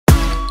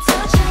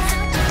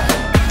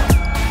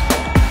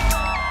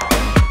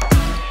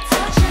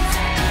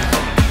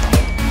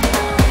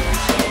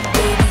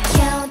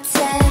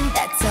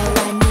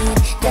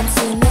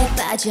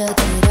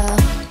빠져들어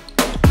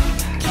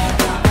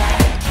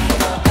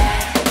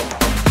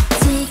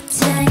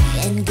Tick-tock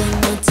ain't got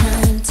no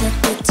time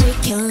탁붙을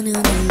켜놓는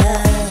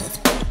love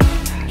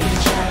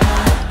It's your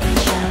love,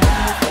 it's your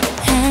love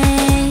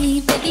Hey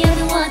baby I've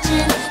been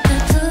watching 널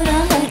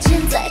풀어헤친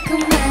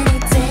달콤한 이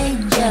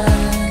danger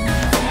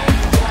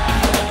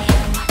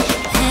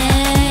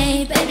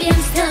Hey baby I'm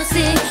still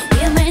sick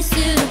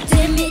위험할수록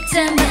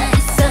재밌잖아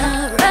It's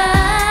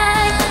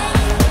alright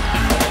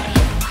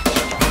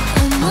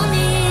어머니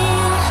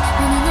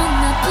너는 넌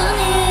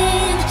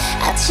나뿐인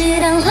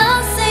아찔한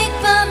lovesick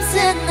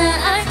밤새 날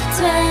알게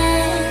돼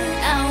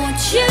I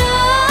want you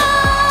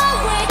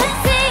왜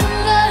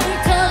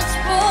생각을 touch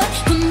boy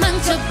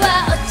도망쳐봐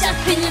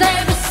어차피 날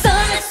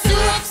벗어날 수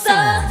없어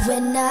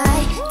When I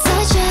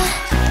touch ya,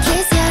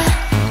 kiss ya,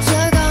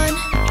 you're gone,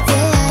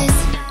 realize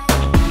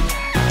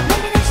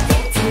Maybe that's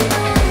thinking too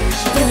much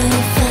But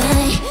if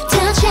I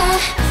touch ya,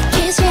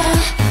 kiss ya,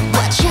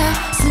 watch ya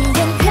순간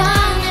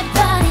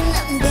변해버린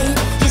넌데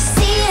You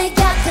see I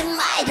got the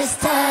Midas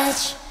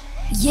touch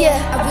Yeah,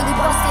 I really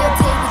wanna stay a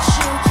day with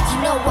you You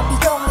know what we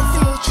going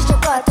through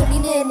추적과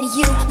떨리는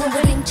이유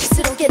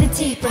몸부림칠수록 getting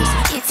deeper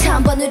It's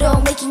한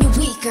번으로 making you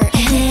weaker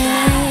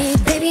Hey,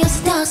 baby I'm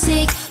so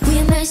toxic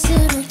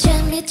위험할수록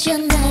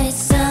재밌잖아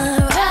It's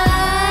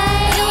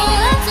alright You won't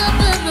have to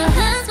put my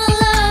hands for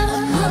love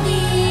어머니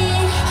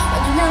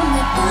너는 넌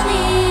나뿐인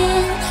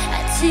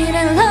아찔한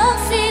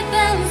lovesick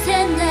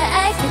밤새 날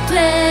알게 돼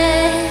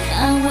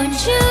I want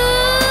you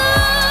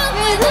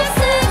with a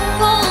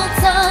single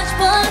touch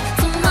but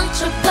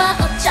도망쳐봐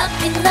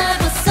어차피 날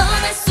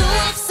벗어날 수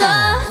없어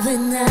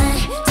When I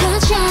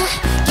touch ya,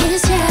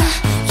 kiss ya,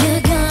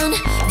 you're gone,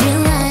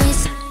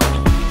 realize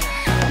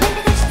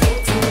Maybe that's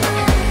thinking too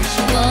much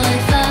But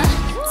if I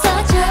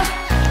touch ya,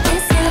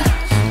 kiss ya,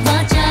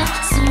 watch ya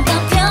순간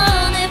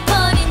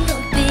변해버린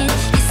눈빛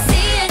You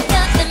see I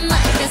got that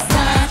Midas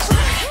touch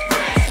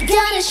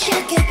Gotta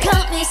shake it,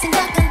 caught me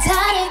생각한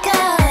다를까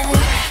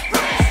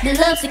내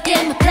lovesick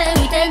game play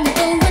with 날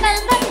누구만 안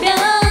알면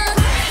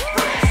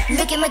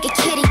Looking like a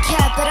kitty